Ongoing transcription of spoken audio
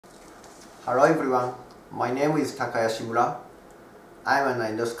Hello everyone, my name is Takaya Shimura. I am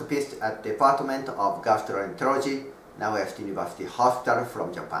an endoscopist at Department of Gastroenterology, Nagoya University Hospital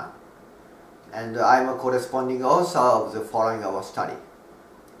from Japan. And I am a corresponding author of the following our study.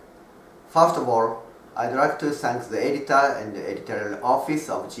 First of all, I'd like to thank the editor and the editorial office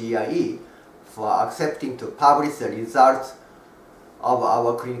of GIE for accepting to publish the results of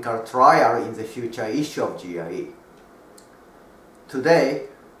our clinical trial in the future issue of GIE. Today,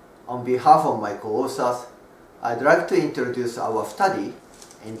 on behalf of my co-authors, I'd like to introduce our study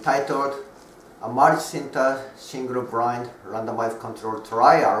entitled A Multicenter Single-Blind Randomized Controlled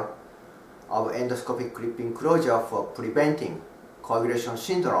Trial of Endoscopic Clipping Closure for Preventing Coagulation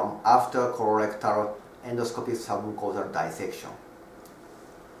Syndrome after Colorectal Endoscopic Submucosal Dissection.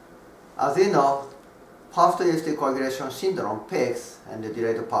 As you know, post-ESD coagulation syndrome (PECS) and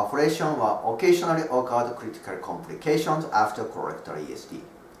delayed perforation were occasionally occurred critical complications after colorectal ESD.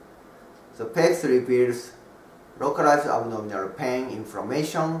 The PECS reveals localized abdominal pain,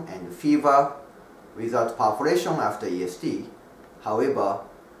 inflammation, and fever without perforation after ESD. However,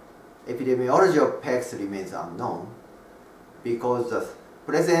 epidemiology of PECS remains unknown because the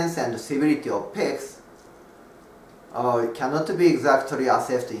presence and severity of PECS cannot be exactly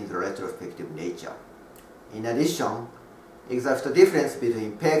assessed in the retrospective nature. In addition, exact difference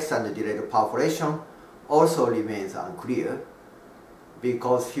between PECS and delayed perforation also remains unclear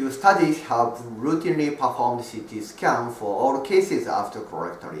because few studies have routinely performed CT scan for all cases after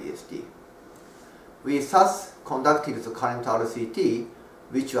colorectal ESD. We thus conducted the current RCT,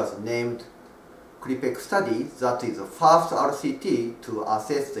 which was named CLIPEC study, that is the first RCT to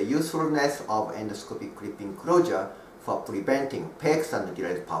assess the usefulness of endoscopic clipping closure for preventing PECS and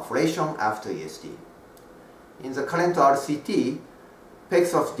delayed perforation after ESD. In the current RCT,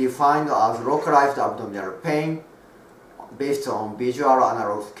 PECS was defined as localized abdominal pain based on visual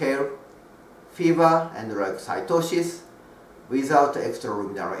analog scale, fever, and leukocytosis without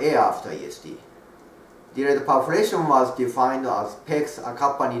extraluminal air after ESD. Delayed perforation was defined as PECS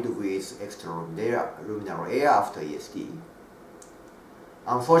accompanied with extraluminal air after ESD.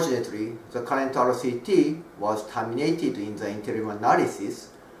 Unfortunately, the current RCT was terminated in the interim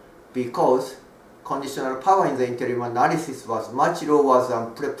analysis because conditional power in the interim analysis was much lower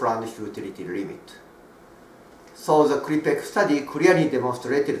than pre-planned futility limit. So the CLIPEC study clearly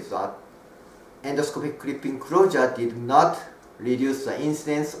demonstrated that endoscopic clipping closure did not reduce the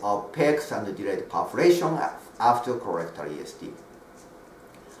incidence of PECS and delayed perforation after colorectal ESD.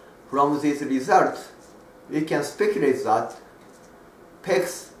 From these results, we can speculate that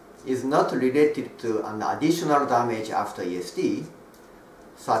PECS is not related to an additional damage after ESD,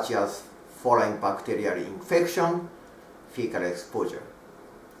 such as foreign bacterial infection, fecal exposure.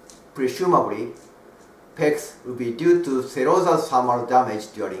 Presumably, PECS will be due to serosal thermal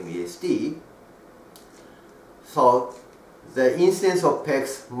damage during ESD, so the incidence of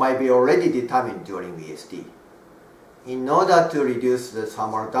PECS might be already determined during ESD. In order to reduce the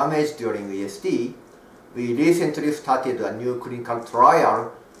thermal damage during ESD, we recently started a new clinical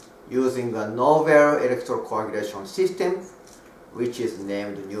trial using a novel electrocoagulation system, which is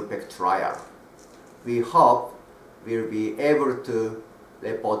named NewPEC trial. We hope we'll be able to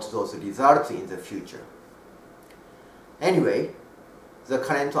report those results in the future. Anyway, the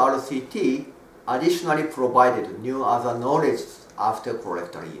current RCT additionally provided new other knowledge after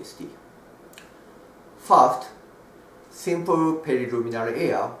colorectal ESD. First, simple periluminal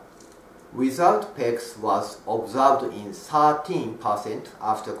air without PECS was observed in 13%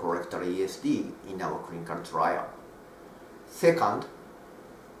 after colorectal ESD in our clinical trial. Second,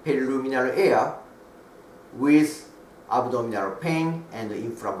 periluminal air with abdominal pain and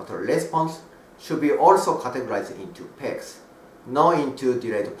inflammatory response should be also categorized into PECS, not into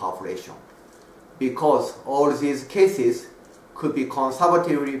delayed perforation, because all these cases could be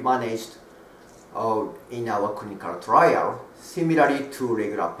conservatively managed in our clinical trial, similarly to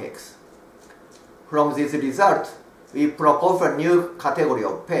regular PECS. From this result, we propose a new category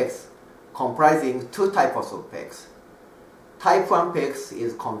of PECS comprising two types of PECS. Type 1 PECS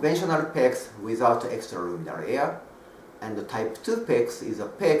is conventional PECS without extraluminal air, and type 2 PECS is a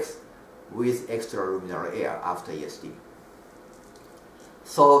PECS with extraluminal air after ESD.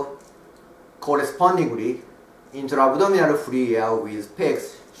 So, correspondingly, intra-abdominal free air with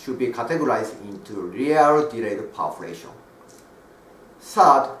PECS should be categorized into real delayed perforation.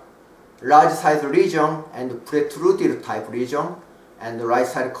 Third, large size region and protruded type region and right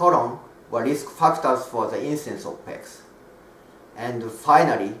side colon were risk factors for the incidence of PECS. And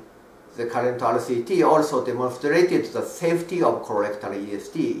finally, the current RCT also demonstrated the safety of colorectal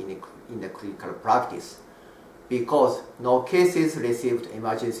ESD in the clinical practice because no cases received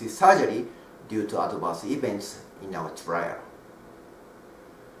emergency surgery due to adverse events in our trial.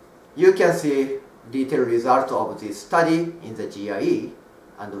 You can see detailed results of this study in the GIE,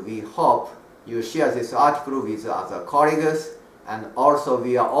 and we hope you share this article with other colleagues, and also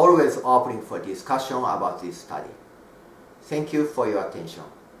we are always open for discussion about this study. Thank you for your attention.